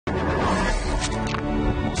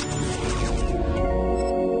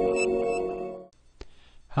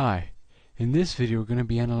Hi, in this video we're going to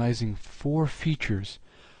be analyzing 4 features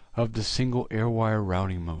of the single Airwire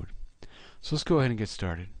routing mode. So let's go ahead and get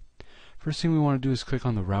started. First thing we want to do is click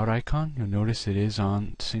on the route icon. You'll notice it is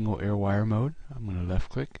on single Airwire mode. I'm going to left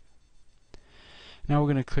click. Now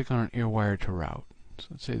we're going to click on an Airwire to route. So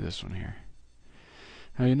let's say this one here.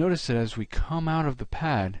 Now you'll notice that as we come out of the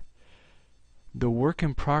pad, the work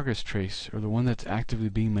in progress trace, or the one that's actively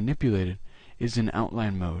being manipulated, is in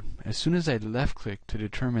outline mode. As soon as I left click to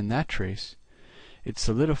determine that trace, it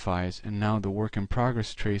solidifies, and now the work in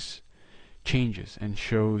progress trace changes and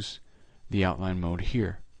shows the outline mode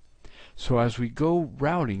here. So as we go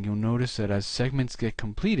routing, you'll notice that as segments get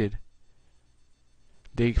completed,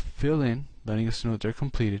 they fill in, letting us know that they're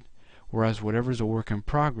completed, whereas whatever's a work in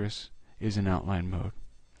progress is in outline mode.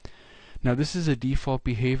 Now this is a default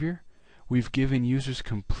behavior. We've given users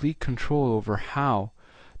complete control over how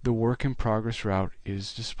the work in progress route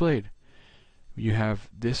is displayed. You have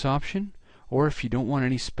this option, or if you don't want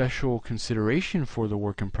any special consideration for the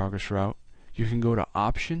work in progress route, you can go to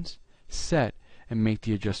Options, Set, and make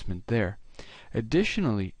the adjustment there.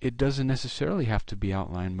 Additionally, it doesn't necessarily have to be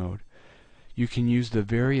outline mode. You can use the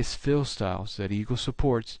various fill styles that Eagle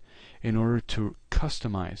supports in order to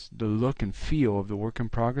customize the look and feel of the work in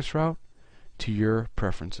progress route to your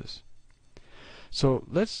preferences. So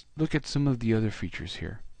let's look at some of the other features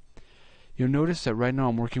here. You'll notice that right now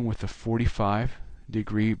I'm working with a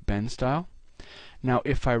 45-degree bend style. Now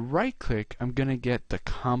if I right click, I'm going to get the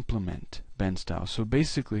complement bend style. So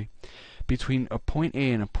basically, between a point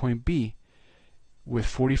A and a point B, with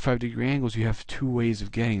 45-degree angles, you have 2 ways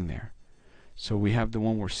of getting there. So we have the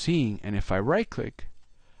one we're seeing, and if I right click,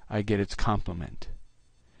 I get its complement.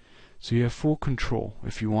 So you have full control.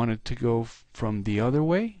 If you wanted to go from the other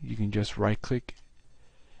way, you can just right click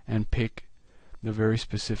and pick the very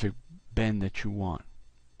specific bend that you want.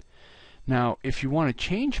 Now if you want to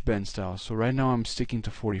change bend style, so right now I'm sticking to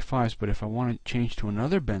 45s, but if I want to change to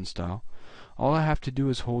another bend style, all I have to do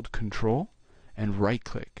is hold Ctrl and right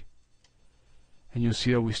click, and you'll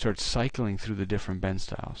see that we start cycling through the different bend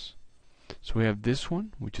styles. So we have this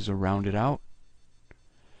one, which is a rounded out.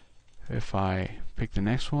 If I pick the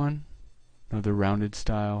next one, another rounded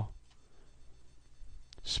style,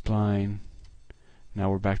 spline. Now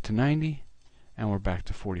we're back to 90, and we're back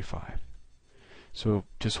to 45. So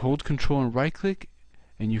just hold Control and right click,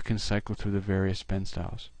 and you can cycle through the various bend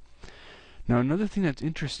styles. Now another thing that's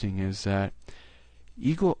interesting is that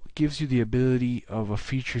Eagle gives you the ability of a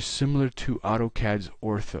feature similar to AutoCAD's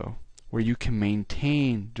ortho, where you can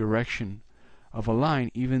maintain direction of a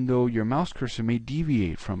line even though your mouse cursor may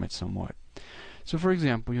deviate from it somewhat. So for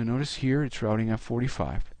example, you'll notice here it's routing at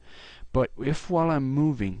 45, but if while I'm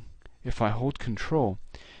moving, if I hold Control,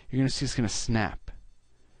 you're going to see it's going to snap,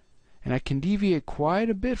 and I can deviate quite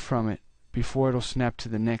a bit from it before it'll snap to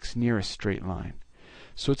the next nearest straight line.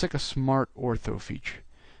 So it's like a smart ortho feature.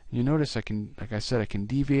 And you notice I can, like I said, I can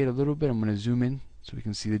deviate a little bit. I'm going to zoom in so we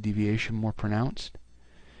can see the deviation more pronounced,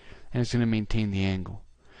 and it's going to maintain the angle.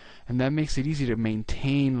 And that makes it easy to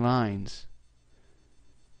maintain lines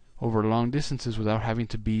over long distances without having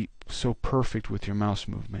to be so perfect with your mouse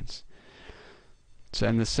movements. So,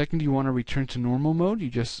 and the second you want to return to normal mode, you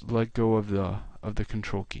just let go of the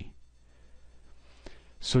Control key.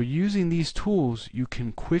 So using these tools, you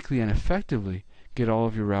can quickly and effectively get all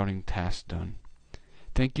of your routing tasks done.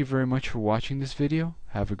 Thank you very much for watching this video.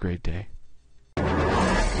 Have a great day.